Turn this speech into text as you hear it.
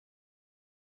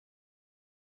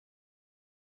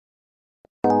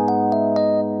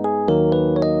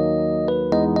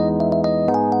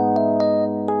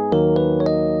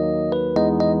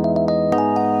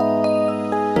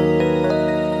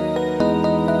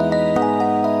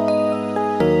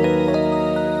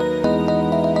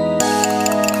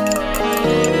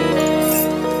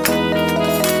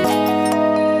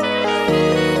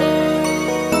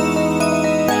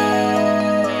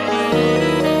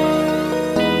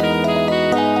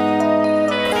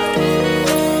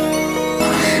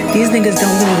These niggas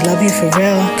don't really love you for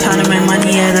real. Counting my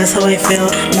money, yeah, that's how I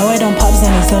feel. No, I don't pop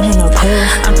any selling no pill.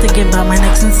 I'm thinking about my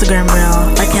next Instagram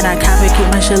reel. Why can't I cap it, keep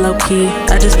my shit low key?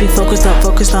 I just be focused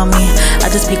on me.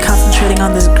 I just be concentrating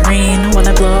on this green. When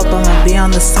I blow up, I'ma be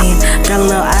on the scene. Got a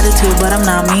little attitude, but I'm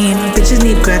not mean. Bitches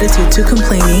need gratitude to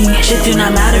complain me. Shit do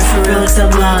not matter for real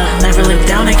except love. Never look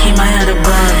down, I keep my head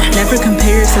above. Never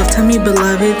compare yourself to me,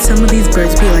 beloved. Some of these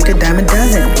birds be like a dime a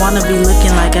dozen. Wanna be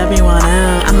looking like everyone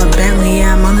else. I'm a Bentley,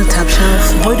 yeah, I'm on the top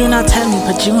shelf. Boy, do not tempt me,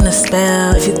 put you in a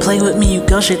spell. If you play with me, you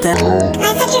go shit that.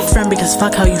 I fuck your friend because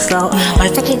fuck how you felt.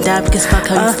 Might fuck your dad because fuck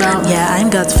how you felt. Yeah, I'm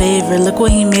God's favorite. Look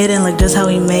what he made and look just how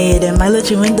he made it. Might let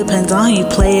you in, depends on how you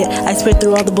play it. I spit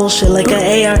through all the bullshit like an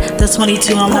AR. That's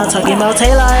 22, I'm not talking about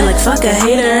Taylor. Like fuck a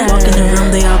hater. Walk in the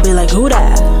room, they all be like, who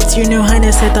that? It's your new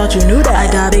highness, I thought you knew that.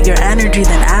 I got bigger energy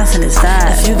than ass and it's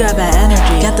fat. If you got bad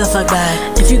energy, get the fuck back.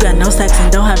 If you got no sex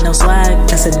and don't have no swag,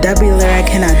 that's a W, I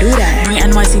cannot do that. Bring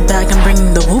NYC back, I'm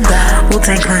bringing the woo back. We'll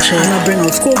take her shit. I'ma bring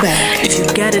old school back. If you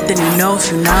get it, then you know if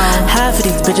you know. Half of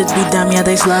these bitches be dumb, yeah,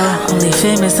 they slow. Only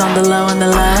famous on the low, on the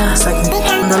low. Second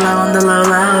on the low, on the low,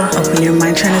 low. Open your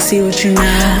mind, trying to see what you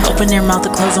know. Open your mouth,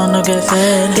 the clothes on, no get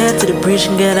fed. Get to the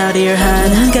breach and get out of your head.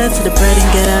 Get to the bread and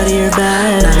get out of your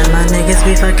bed. None of my niggas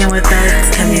be fucking with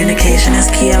us. Communication is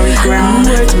key, how we grown.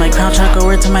 Word to my crown, chakra,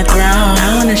 word to my throne.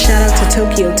 I wanna shout out to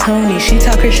Tokyo Tony. She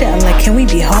talk her shit, I'm like, can we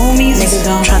be homies? Niggas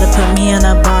don't try to put me in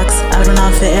a box. I do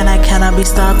not fit and I cannot be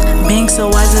stopped. Being so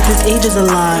wise at this age is a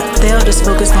lot. They all just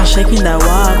focused on shaking that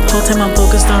wop. Whole time I'm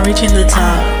focused on reaching the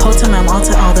top. Whole time I'm on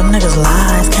to all them niggas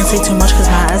lies. Can't say too much cause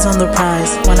my eyes on the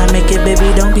prize. When I make it,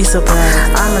 baby, don't be surprised.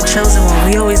 I'm a chosen one,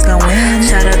 we always gon' win.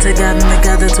 Shout out to God and the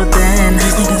God that's within.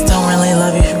 These niggas don't really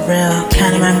love you for real.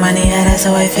 Counting my money, yeah, that's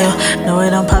how I feel. No, I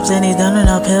don't pops any done or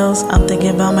no pills. I'm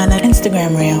thinking about my next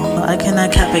Instagram reel. I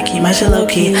cannot cap it, keep my shit low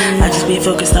key. I just be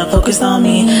focused on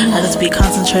me. I just be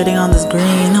concentrating on this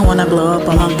green. When I blow up,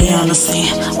 I'ma be on the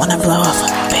scene. When I blow up,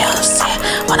 I'ma be on the scene.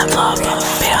 When I blow up,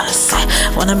 I'ma be on the scene.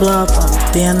 When I blow up,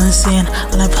 I'ma be on the scene.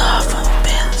 When I blow up, I'ma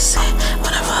be on the scene.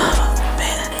 When I blow up, I'ma be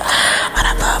it. When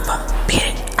I blow up, I'ma beat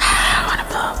it. When I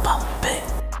blow up, I'ma beat it.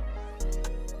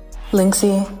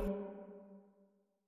 Linksy.